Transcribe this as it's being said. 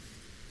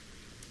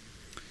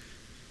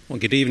Well,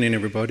 good evening,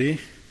 everybody.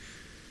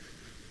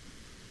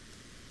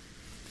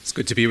 It's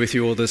good to be with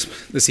you all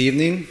this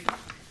evening.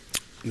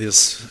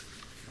 This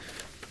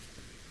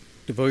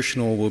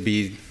devotional will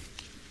be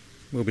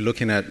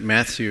looking at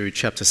Matthew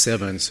chapter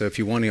 7. So if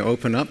you want to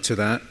open up to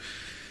that,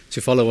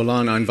 to follow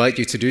along, I invite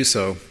you to do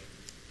so.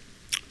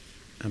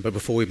 But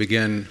before we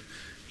begin,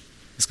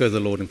 let's go to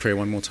the Lord in prayer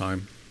one more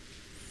time.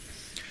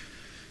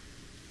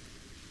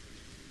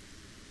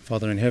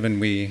 Father in heaven,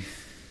 we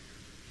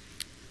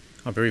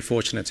are very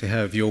fortunate to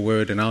have your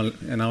word in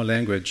our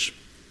language.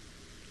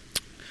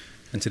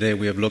 And today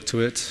we have looked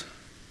to it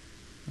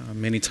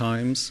many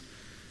times.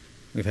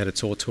 We've had it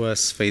taught to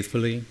us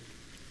faithfully.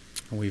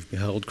 And we've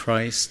beheld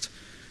Christ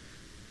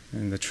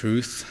and the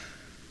truth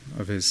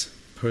of his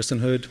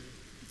personhood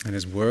and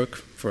his work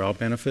for our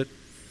benefit.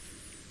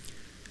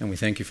 And we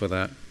thank you for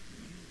that.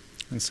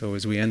 And so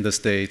as we end this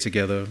day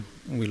together,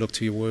 we look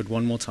to your word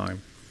one more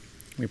time.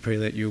 We pray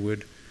that you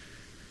would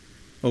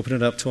open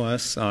it up to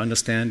us, our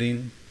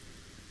understanding.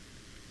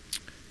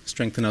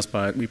 Strengthen us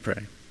by it, we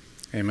pray.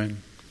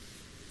 Amen.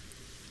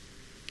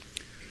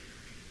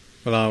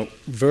 Well, our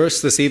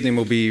verse this evening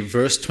will be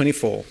verse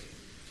 24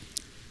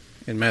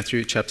 in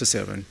Matthew chapter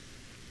 7.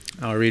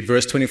 I'll read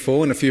verse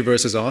 24 and a few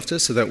verses after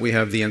so that we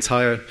have the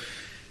entire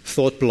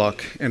thought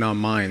block in our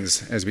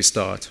minds as we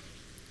start.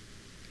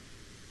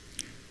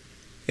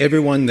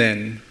 Everyone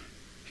then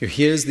who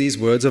hears these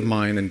words of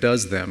mine and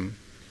does them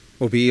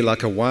will be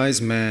like a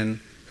wise man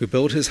who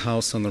built his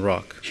house on the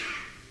rock.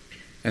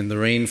 And the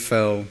rain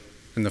fell,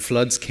 and the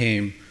floods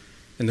came,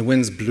 and the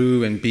winds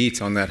blew and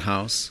beat on that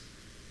house,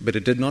 but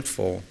it did not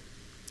fall,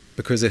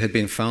 because it had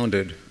been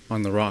founded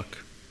on the rock.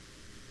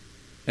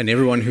 And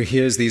everyone who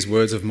hears these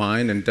words of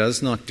mine and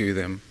does not do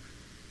them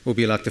will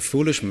be like the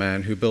foolish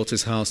man who built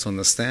his house on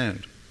the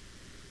sand.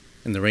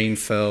 And the rain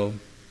fell,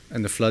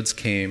 and the floods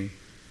came,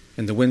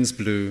 and the winds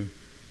blew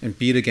and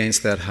beat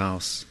against that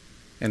house,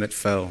 and it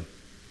fell,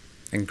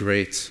 and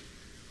great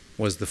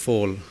was the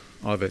fall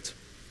of it.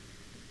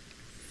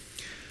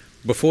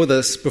 Before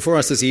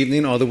us this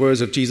evening are the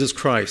words of Jesus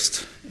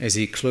Christ as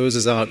he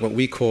closes out what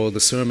we call the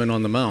Sermon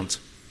on the Mount.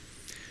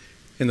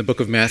 In the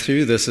book of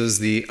Matthew, this is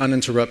the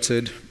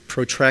uninterrupted,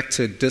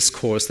 protracted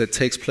discourse that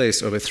takes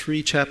place over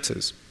 3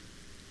 chapters.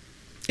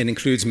 It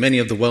includes many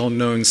of the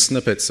well-known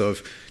snippets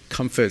of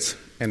comfort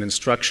and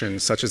instruction,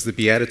 such as the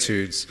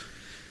Beatitudes,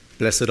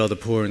 blessed are the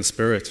poor in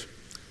spirit,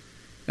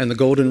 and the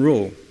Golden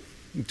Rule,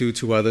 do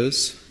to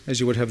others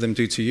as you would have them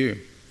do to you.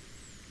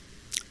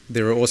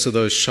 There are also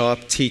those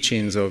sharp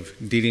teachings of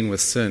dealing with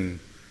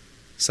sin,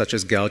 such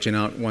as gouging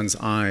out one's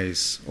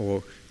eyes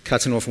or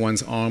cutting off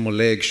one's arm or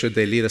leg should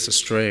they lead us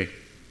astray.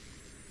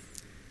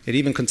 It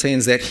even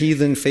contains that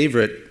heathen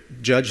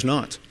favorite, judge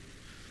not,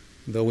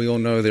 though we all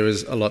know there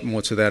is a lot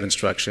more to that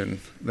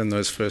instruction than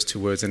those first 2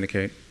 words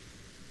indicate.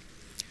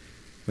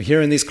 Well,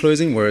 here in these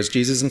closing words,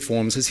 Jesus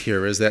informs his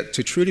hearers that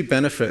to truly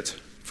benefit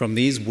from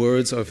these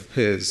words of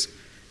his,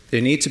 there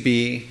need to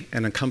be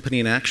an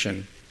accompanying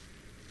action,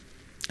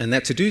 and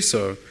that to do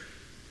so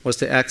was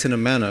to act in a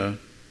manner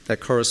that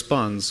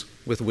corresponds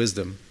with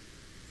wisdom.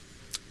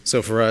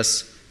 So for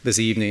us this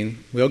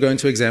evening, we are going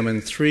to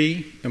examine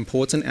 3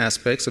 important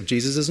aspects of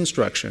Jesus'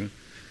 instruction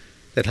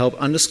that help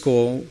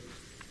underscore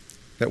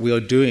that we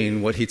are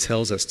doing what he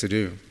tells us to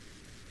do.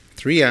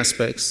 3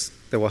 aspects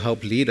that will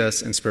help lead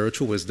us in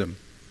spiritual wisdom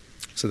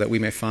so that we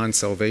may find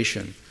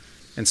salvation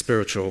and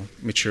spiritual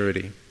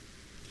maturity.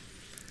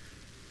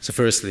 So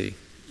firstly,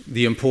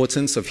 the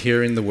importance of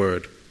hearing the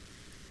word.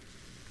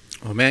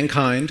 Well,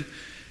 mankind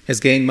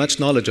has gained much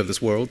knowledge of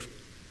this world.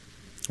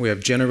 We have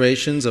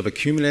generations of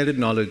accumulated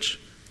knowledge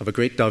of a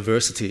great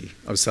diversity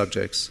of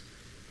subjects,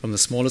 from the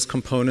smallest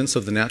components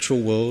of the natural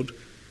world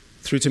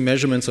through to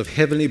measurements of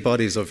heavenly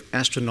bodies of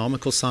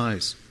astronomical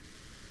size.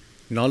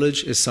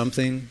 Knowledge is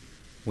something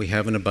we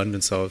have an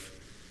abundance of.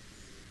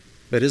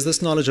 But is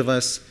this knowledge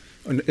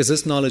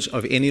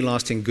of any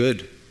lasting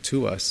good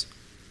to us?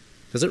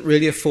 Does it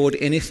really afford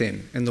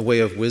anything in the way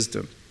of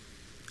wisdom,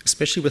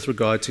 especially with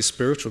regard to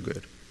spiritual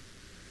good?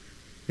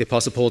 The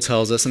Apostle Paul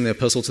tells us in the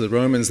Epistle to the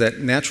Romans that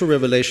natural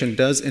revelation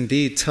does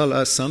indeed tell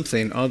us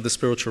something of the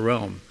spiritual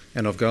realm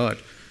and of God,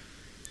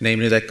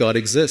 namely that God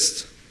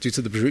exists due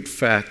to the brute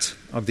fact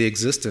of the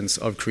existence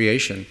of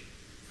creation.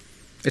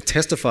 It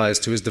testifies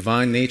to his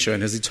divine nature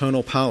and his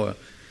eternal power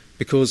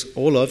because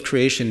all of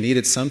creation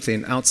needed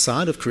something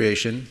outside of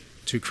creation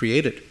to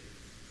create it.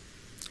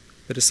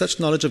 But is such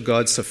knowledge of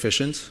God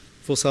sufficient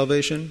for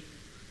salvation?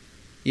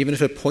 Even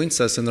if it points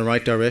us in the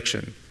right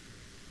direction,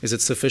 is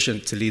it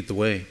sufficient to lead the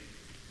way?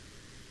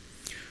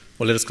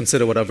 Well, let us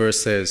consider what our verse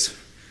says.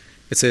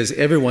 It says,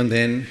 everyone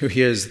then who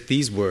hears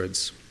these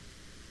words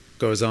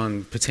goes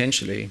on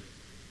potentially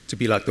to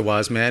be like the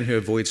wise man who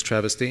avoids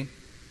travesty.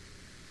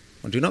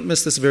 Well, do not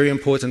miss this very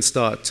important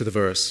start to the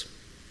verse.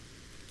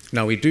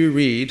 Now we do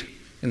read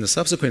in the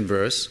subsequent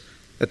verse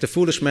that the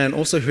foolish man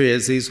also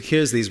hears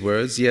these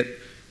words, yet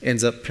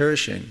ends up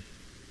perishing.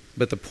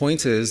 But the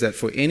point is that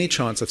for any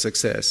chance of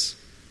success,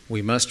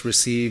 we must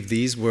receive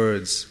these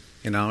words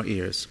in our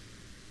ears.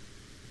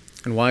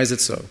 And why is it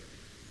so?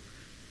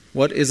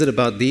 What is it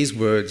about these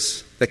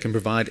words that can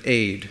provide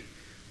aid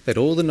that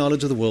all the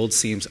knowledge of the world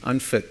seems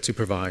unfit to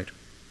provide?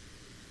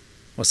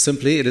 Well,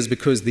 simply it is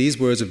because these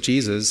words of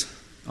Jesus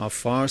are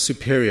far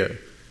superior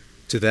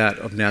to that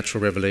of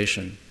natural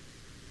revelation.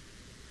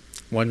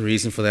 One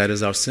reason for that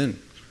is our sin.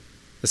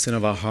 The sin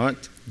of our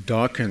heart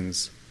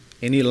darkens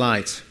any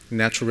light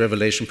natural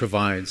revelation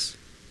provides.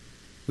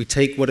 We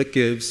take what it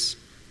gives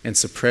and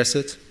suppress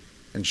it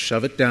and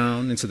shove it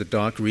down into the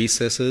dark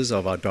recesses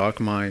of our dark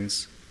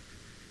minds,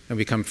 and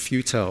become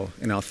futile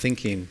in our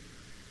thinking.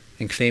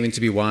 In claiming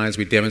to be wise,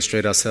 we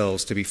demonstrate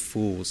ourselves to be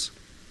fools,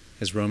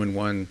 as Romans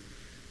 1,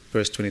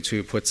 verse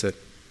 22 puts it.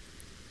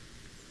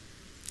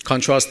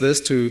 Contrast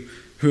this to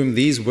whom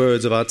these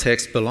words of our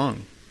text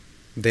belong.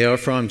 They are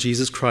from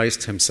Jesus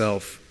Christ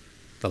himself,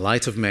 the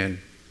light of men,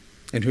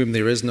 in whom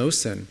there is no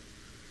sin.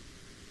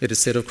 It is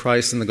said of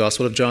Christ in the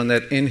Gospel of John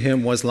that in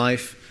him was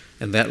life,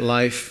 and that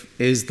life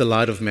is the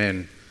light of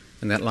men,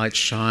 and that light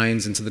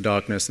shines into the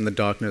darkness, and the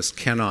darkness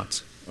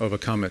cannot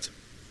overcome it.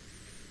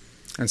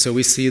 And so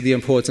we see the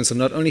importance of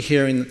not only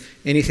hearing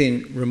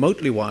anything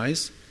remotely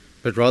wise,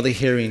 but rather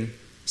hearing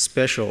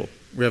special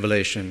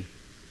revelation,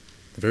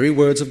 the very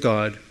words of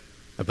God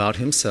about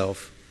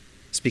himself,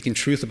 speaking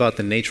truth about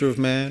the nature of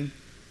man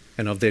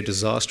and of their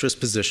disastrous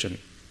position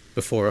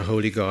before a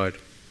holy God.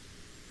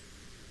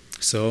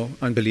 So,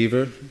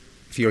 unbeliever,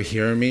 if you're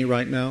hearing me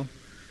right now,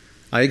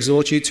 I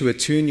exhort you to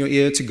attune your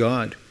ear to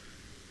God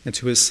and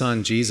to his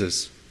Son,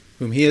 Jesus,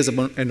 whom he has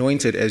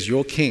anointed as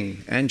your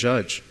King and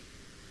Judge,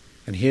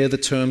 and hear the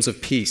terms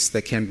of peace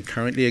that can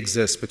currently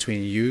exist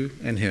between you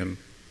and him.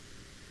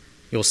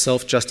 Your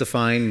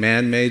self-justifying,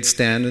 man-made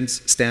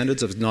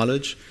standards of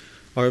knowledge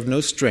are of no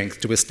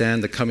strength to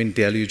withstand the coming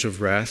deluge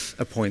of wrath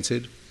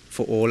appointed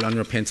for all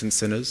unrepentant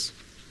sinners.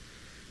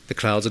 The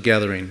clouds are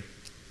gathering,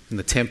 and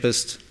the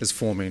tempest is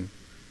forming.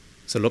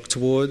 So look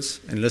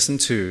towards and listen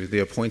to the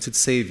appointed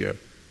Savior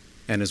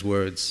and his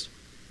words.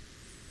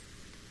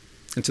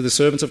 And to the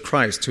servant of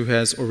Christ who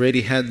has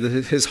already had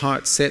his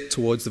heart set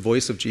towards the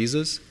voice of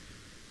Jesus,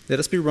 let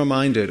us be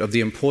reminded of the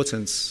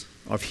importance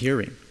of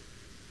hearing.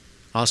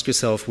 Ask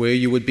yourself where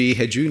you would be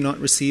had you not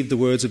received the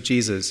words of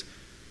Jesus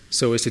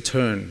so as to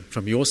turn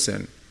from your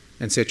sin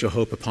and set your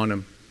hope upon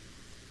him.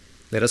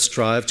 Let us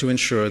strive to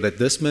ensure that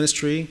this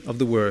ministry of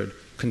the word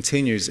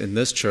continues in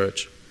this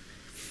church,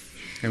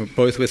 and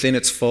both within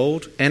its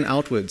fold and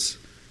outwards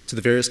to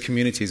the various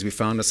communities we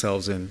found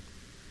ourselves in.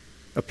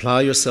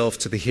 Apply yourself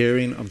to the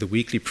hearing of the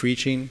weekly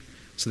preaching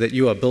so that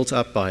you are built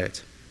up by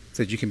it,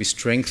 so that you can be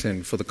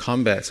strengthened for the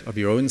combat of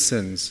your own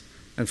sins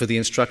and for the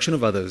instruction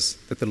of others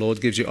that the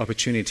Lord gives you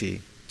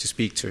opportunity to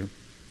speak to.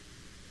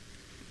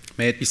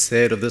 May it be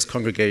said of this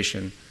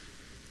congregation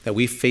that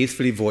we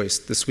faithfully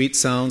voiced the sweet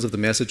sounds of the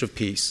message of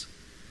peace,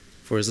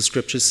 for as the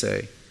scriptures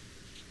say,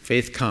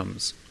 faith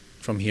comes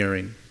from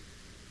hearing.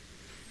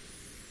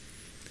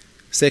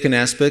 Second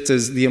aspect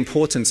is the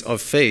importance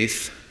of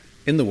faith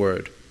in the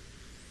word.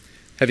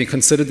 Having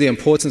considered the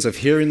importance of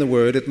hearing the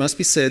word, it must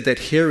be said that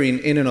hearing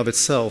in and of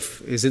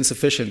itself is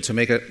insufficient to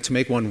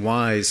make one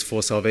wise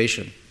for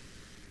salvation,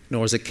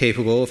 nor is it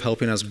capable of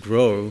helping us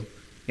grow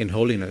in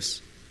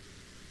holiness.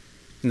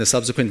 In the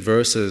subsequent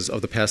verses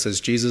of the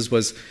passage, Jesus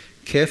was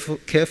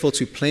careful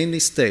to plainly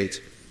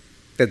state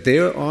that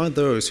there are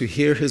those who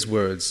hear his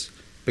words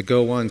but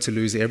go on to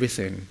lose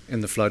everything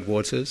in the flood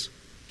waters.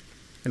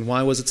 And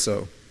why was it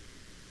so?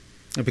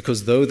 And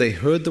because though they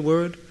heard the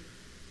word,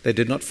 they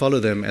did not follow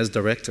them as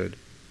directed.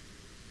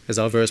 As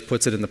our verse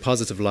puts it in the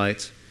positive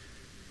light,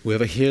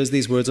 whoever hears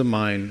these words of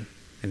mine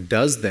and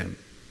does them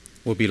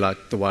will be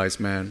like the wise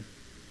man.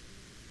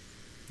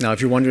 Now,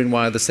 if you're wondering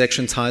why the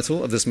section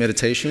title of this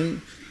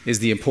meditation is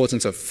the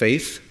importance of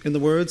faith in the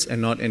words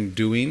and not in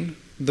doing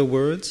the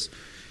words,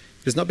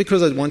 it is not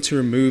because I want to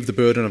remove the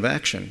burden of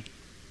action,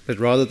 but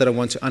rather that I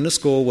want to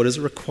underscore what is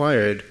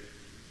required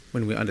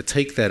when we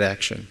undertake that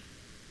action.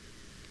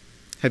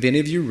 Have any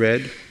of you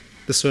read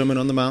the Sermon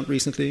on the Mount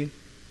recently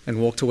and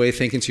walked away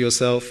thinking to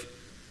yourself,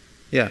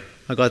 yeah,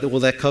 I got all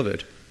that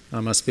covered. I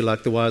must be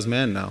like the wise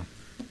man now.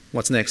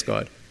 What's next,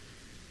 God?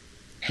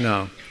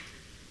 No.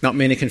 Not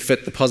many can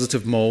fit the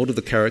positive mold of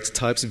the character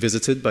types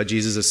visited by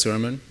Jesus'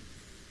 sermon.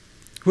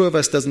 Who of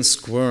us doesn't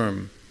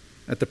squirm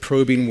at the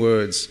probing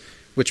words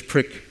which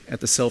prick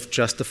at the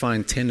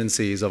self-justifying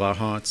tendencies of our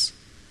hearts?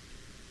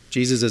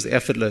 Jesus is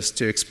effortless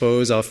to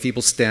expose our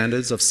feeble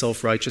standards of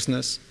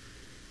self-righteousness.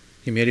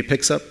 He merely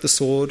picks up the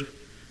sword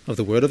of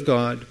the Word of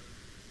God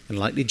and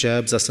lightly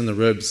jabs us in the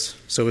ribs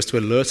so as to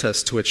alert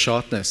us to its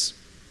sharpness,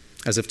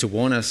 as if to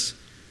warn us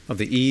of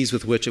the ease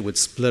with which it would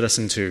split us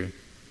in two.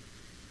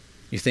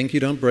 You think you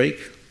don't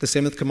break the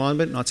seventh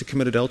commandment, not to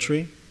commit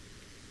adultery?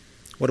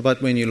 What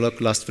about when you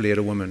look lustfully at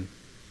a woman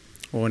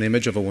or an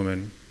image of a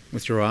woman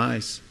with your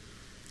eyes?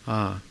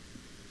 Now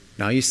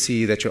you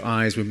see that your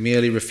eyes were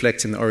merely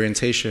reflecting the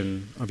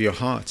orientation of your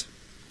heart,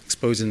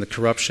 exposing the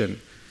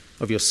corruption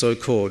of your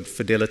so-called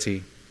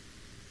fidelity.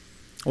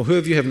 Or who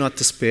of you have not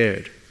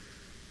despaired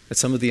at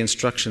some of the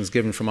instructions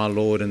given from our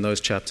Lord in those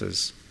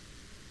chapters?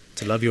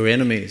 To love your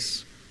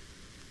enemies,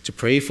 to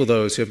pray for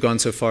those who have gone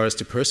so far as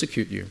to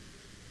persecute you,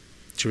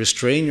 to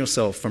restrain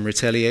yourself from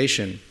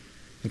retaliation,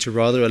 and to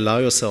rather allow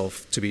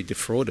yourself to be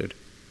defrauded?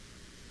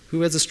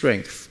 Who has the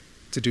strength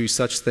to do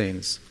such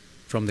things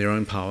from their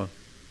own power?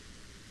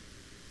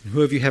 And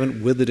who of you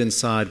haven't withered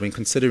inside when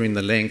considering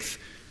the length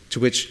to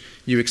which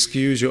you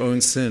excuse your own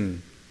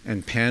sin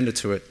and pander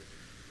to it,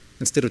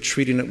 instead of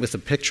treating it with the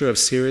picture of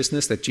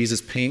seriousness that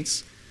Jesus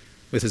paints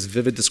with his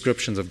vivid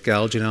descriptions of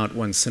gouging out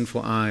one's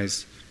sinful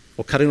eyes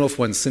or cutting off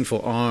one's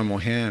sinful arm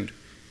or hand?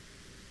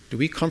 Do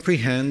we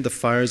comprehend the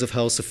fires of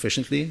hell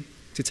sufficiently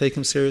to take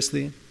him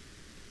seriously?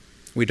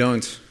 We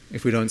don't,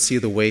 if we don't see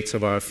the weight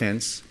of our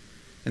offense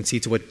and see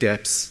to what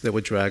depths that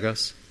would drag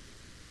us.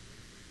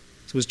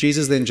 So was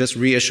Jesus then just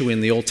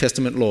reissuing the Old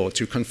Testament law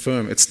to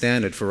confirm its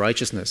standard for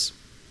righteousness?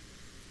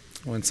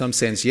 Well, in some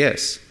sense,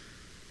 yes.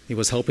 He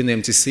was helping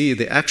them to see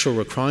the actual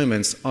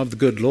requirements of the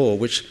good law,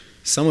 which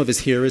some of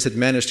his hearers had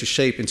managed to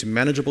shape into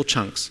manageable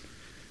chunks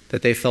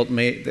that they felt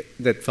made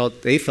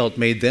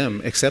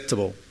them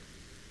acceptable.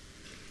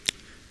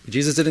 But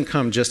Jesus didn't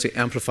come just to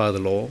amplify the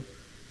law,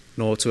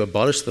 nor to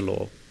abolish the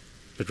law,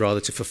 but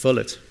rather to fulfill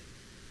it.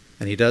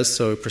 And he does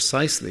so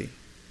precisely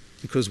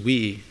because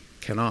we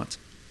cannot.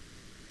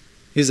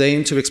 His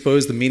aim to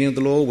expose the meaning of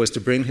the law was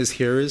to bring his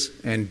hearers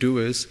and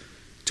doers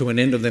to an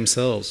end of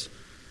themselves.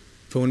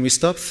 For when we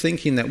stop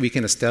thinking that we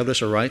can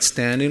establish a right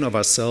standing of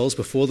ourselves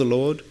before the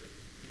Lord,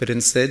 but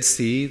instead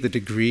see the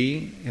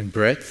degree and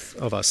breadth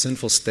of our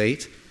sinful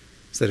state,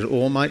 so that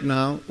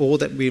all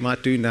that we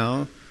might do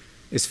now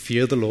is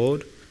fear the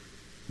Lord,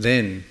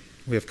 then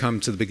we have come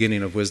to the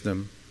beginning of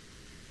wisdom.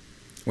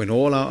 When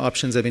all our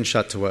options have been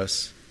shut to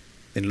us,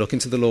 then looking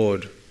to the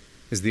Lord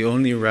is the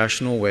only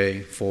rational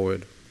way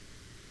forward.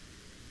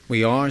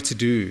 We are to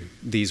do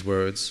these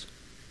words,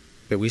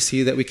 but we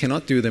see that we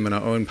cannot do them in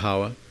our own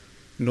power,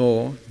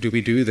 nor do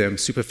we do them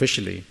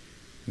superficially,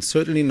 and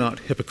certainly not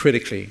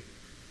hypocritically,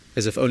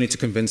 as if only to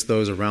convince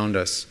those around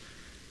us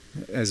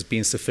as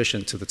being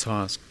sufficient to the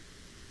task.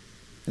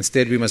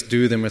 Instead, we must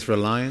do them with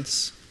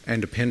reliance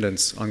and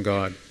dependence on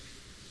God.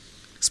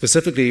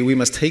 Specifically, we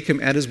must take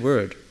him at his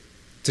word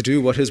to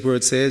do what his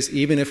word says,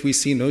 even if we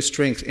see no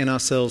strength in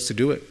ourselves to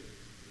do it.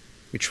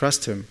 We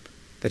trust him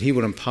that he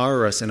will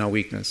empower us in our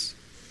weakness.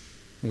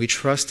 And we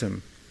trust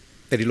him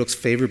that he looks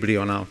favorably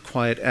on our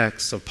quiet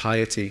acts of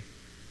piety.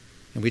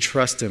 And we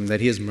trust him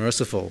that he is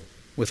merciful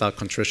with our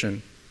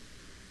contrition.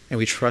 And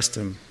we trust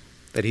him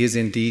that he is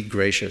indeed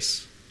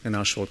gracious in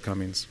our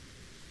shortcomings.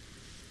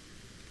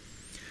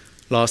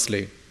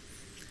 Lastly,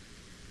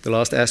 the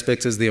last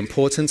aspect is the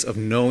importance of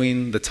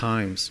knowing the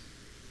times.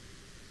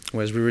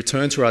 As we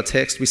return to our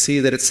text, we see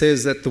that it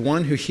says that the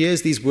one who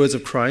hears these words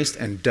of Christ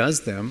and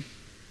does them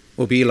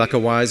will be like a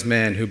wise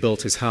man who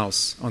built his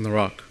house on the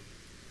rock.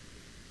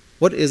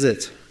 What is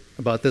it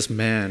about this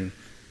man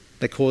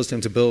that caused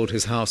him to build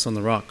his house on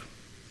the rock?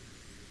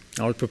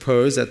 I would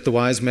propose that the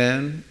wise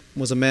man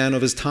was a man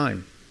of his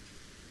time.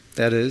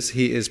 That is,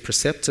 he is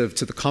perceptive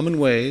to the common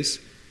ways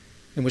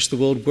in which the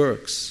world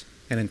works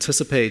and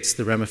anticipates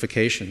the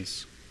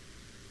ramifications.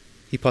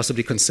 He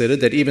possibly considered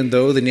that even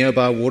though the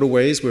nearby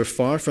waterways were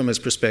far from his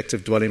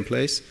prospective dwelling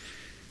place,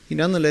 he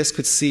nonetheless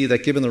could see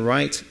that given the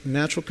right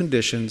natural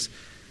conditions,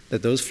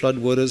 that those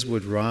floodwaters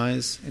would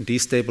rise and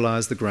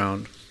destabilize the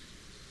ground.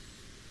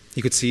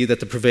 He could see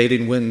that the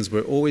prevailing winds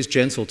were always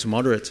gentle to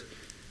moderate,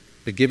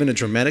 but given a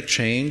dramatic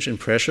change in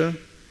pressure,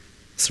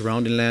 the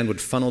surrounding land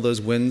would funnel those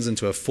winds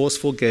into a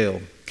forceful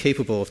gale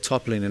capable of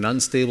toppling an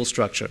unstable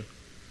structure.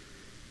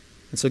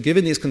 And so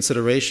given these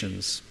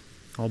considerations,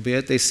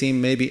 albeit they seem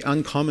maybe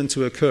uncommon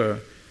to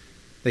occur,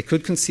 they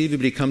could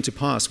conceivably come to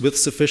pass with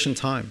sufficient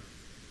time.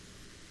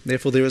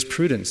 Therefore, there is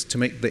prudence to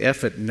make the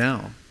effort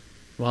now,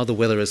 while the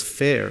weather is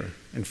fair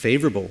and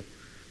favorable,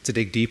 to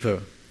dig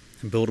deeper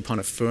and build upon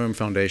a firm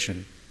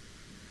foundation.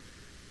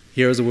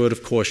 Here is a word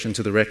of caution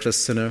to the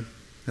reckless sinner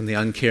and the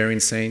uncaring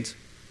saint.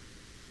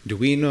 Do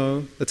we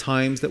know the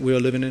times that we are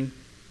living in?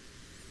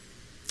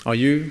 Are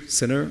you,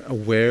 sinner,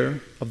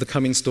 aware of the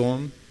coming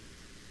storm?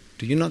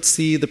 Do you not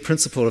see the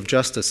principle of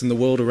justice in the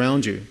world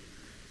around you?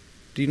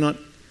 Do you not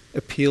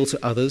appeal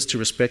to others to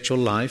respect your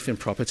life and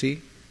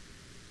property?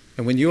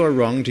 And when you are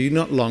wrong, do you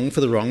not long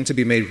for the wrong to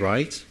be made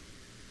right?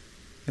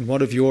 And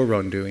what of your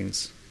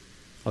wrongdoings?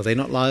 Are they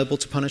not liable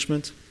to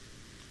punishment?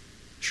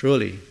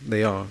 Surely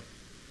they are.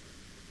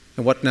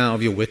 And what now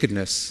of your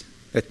wickedness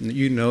that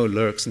you know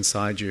lurks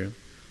inside you?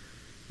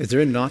 Is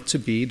there not to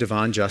be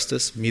divine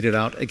justice meted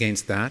out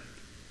against that?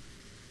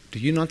 Do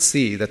you not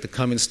see that the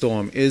coming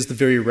storm is the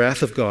very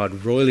wrath of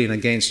God roiling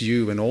against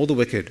you and all the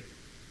wicked?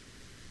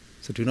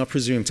 So do not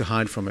presume to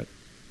hide from it,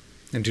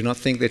 and do not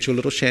think that your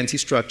little shanty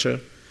structure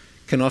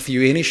can offer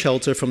you any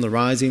shelter from the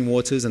rising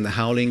waters and the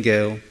howling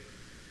gale.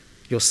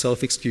 Your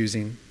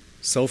self-excusing,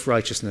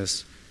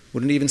 self-righteousness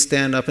wouldn't even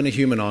stand up in a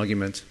human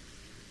argument.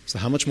 So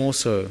how much more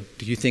so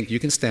do you think you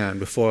can stand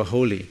before a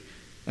holy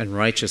and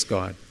righteous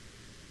God?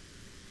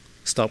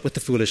 Stop with the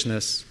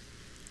foolishness.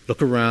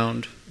 Look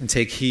around and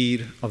take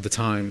heed of the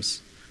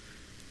times.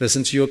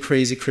 Listen to your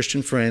crazy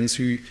Christian friends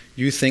who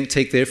you think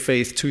take their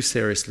faith too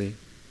seriously.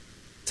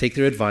 Take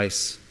their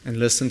advice and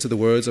listen to the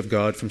words of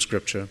God from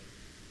Scripture.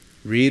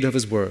 read of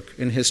his work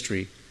in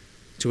history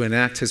to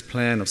enact his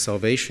plan of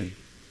salvation.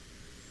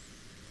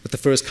 With the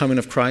first coming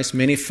of Christ,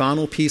 many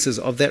final pieces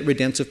of that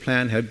redemptive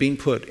plan had been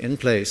put in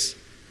place.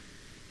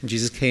 And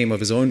Jesus came of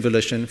his own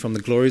volition from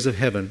the glories of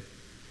heaven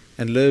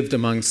and lived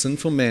among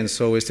sinful men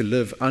so as to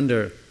live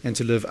under and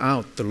to live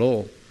out the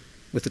law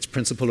with its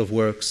principle of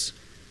works,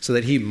 so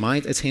that he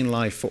might attain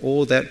life for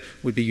all that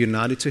would be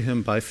united to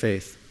him by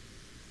faith.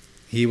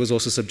 He was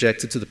also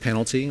subjected to the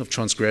penalty of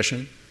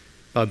transgression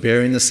by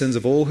bearing the sins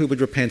of all who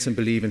would repent and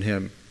believe in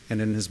him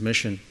and in his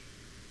mission,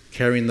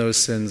 carrying those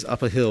sins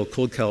up a hill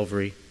called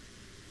Calvary,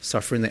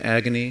 suffering the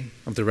agony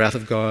of the wrath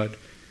of God,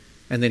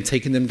 and then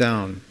taking them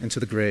down into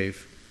the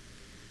grave.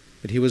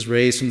 But he was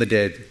raised from the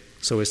dead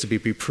so as to be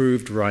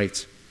proved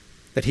right,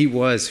 that he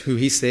was who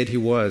he said he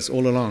was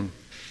all along,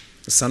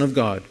 the Son of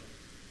God,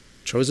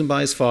 chosen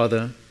by his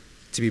Father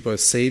to be both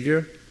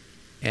Savior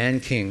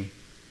and King.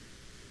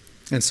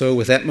 And so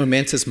with that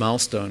momentous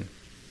milestone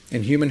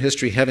in human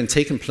history having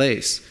taken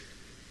place,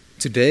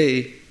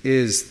 today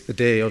is the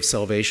day of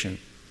salvation.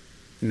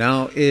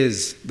 Now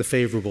is the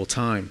favorable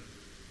time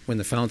when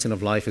the fountain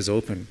of life is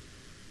open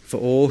for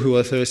all who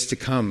are thirsty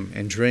to come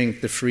and drink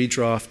the free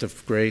draught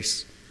of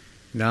grace.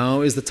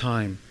 Now is the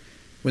time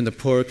when the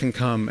poor can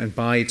come and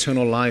buy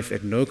eternal life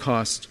at no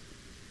cost.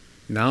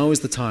 Now is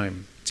the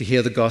time to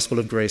hear the gospel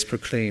of grace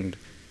proclaimed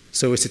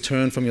so as to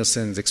turn from your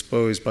sins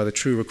exposed by the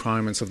true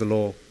requirements of the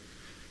law.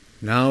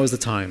 Now is the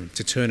time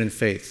to turn in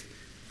faith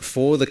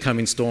before the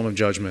coming storm of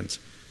judgment,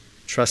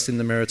 trusting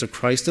the merit of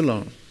Christ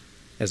alone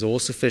as all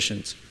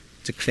sufficient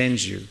to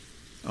cleanse you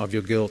of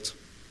your guilt.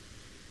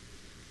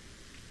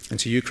 And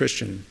to you,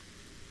 Christian,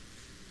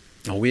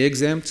 are we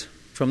exempt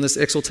from this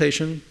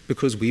exaltation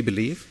because we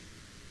believe?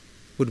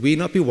 Would we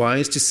not be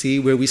wise to see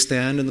where we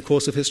stand in the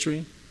course of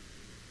history?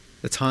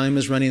 The time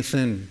is running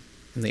thin,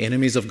 and the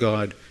enemies of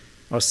God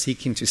are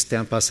seeking to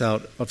stamp us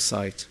out of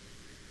sight.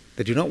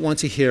 They do not want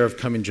to hear of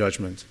coming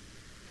judgment.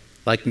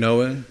 Like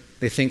Noah,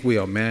 they think we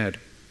are mad.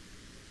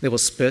 They will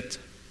spit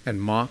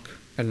and mock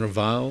and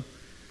revile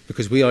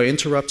because we are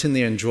interrupting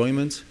their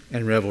enjoyment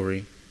and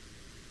revelry.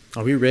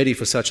 Are we ready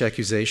for such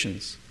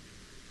accusations?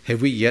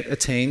 Have we yet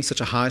attained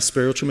such a high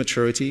spiritual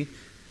maturity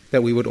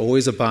that we would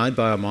always abide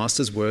by our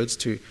Master's words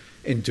to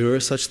endure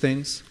such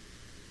things?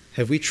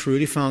 Have we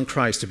truly found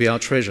Christ to be our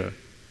treasure,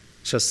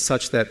 just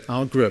such that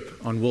our grip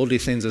on worldly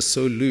things is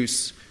so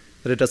loose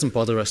that it doesn't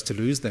bother us to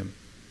lose them?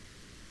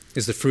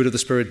 Is the fruit of the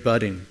Spirit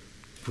budding,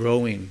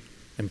 growing,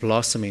 and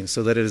blossoming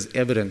so that it is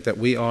evident that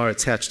we are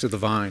attached to the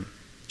vine,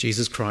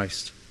 Jesus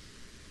Christ?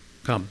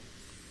 Come,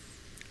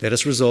 let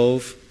us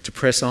resolve to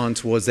press on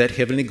towards that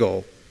heavenly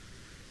goal.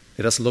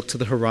 Let us look to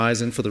the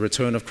horizon for the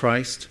return of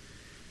Christ,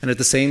 and at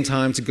the same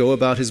time to go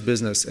about his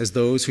business as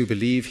those who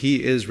believe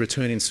he is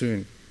returning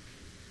soon.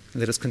 And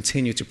let us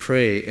continue to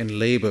pray and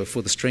labor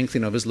for the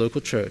strengthening of his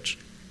local church,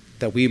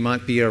 that we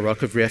might be a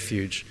rock of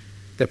refuge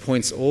that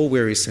points all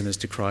weary sinners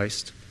to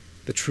Christ,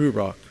 the true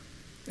rock,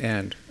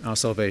 and our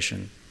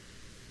salvation.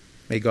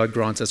 May God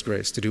grant us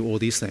grace to do all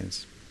these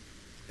things.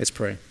 Let's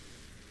pray.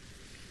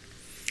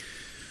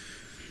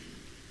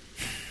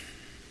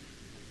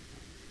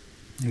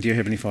 Dear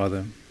Heavenly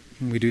Father,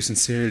 we do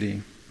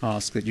sincerely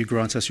ask that you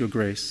grant us your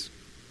grace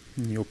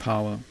and your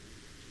power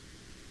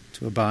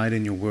to abide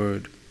in your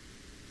word.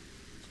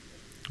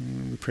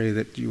 We pray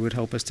that you would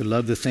help us to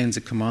love the things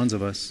it commands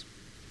of us.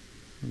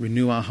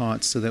 Renew our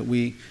hearts so that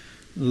we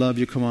love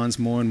your commands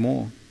more and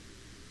more,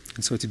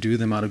 and so to do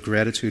them out of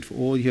gratitude for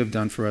all you have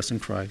done for us in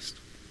Christ.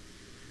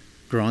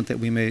 Grant that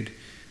we may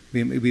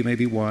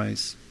be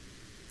wise,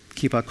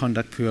 keep our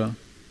conduct pure,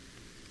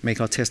 make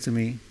our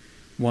testimony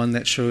one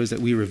that shows that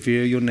we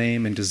revere your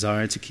name and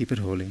desire to keep it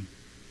holy.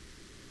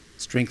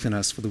 Strengthen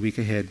us for the week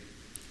ahead,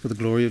 for the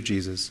glory of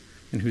Jesus,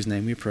 in whose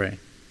name we pray.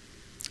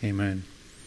 Amen.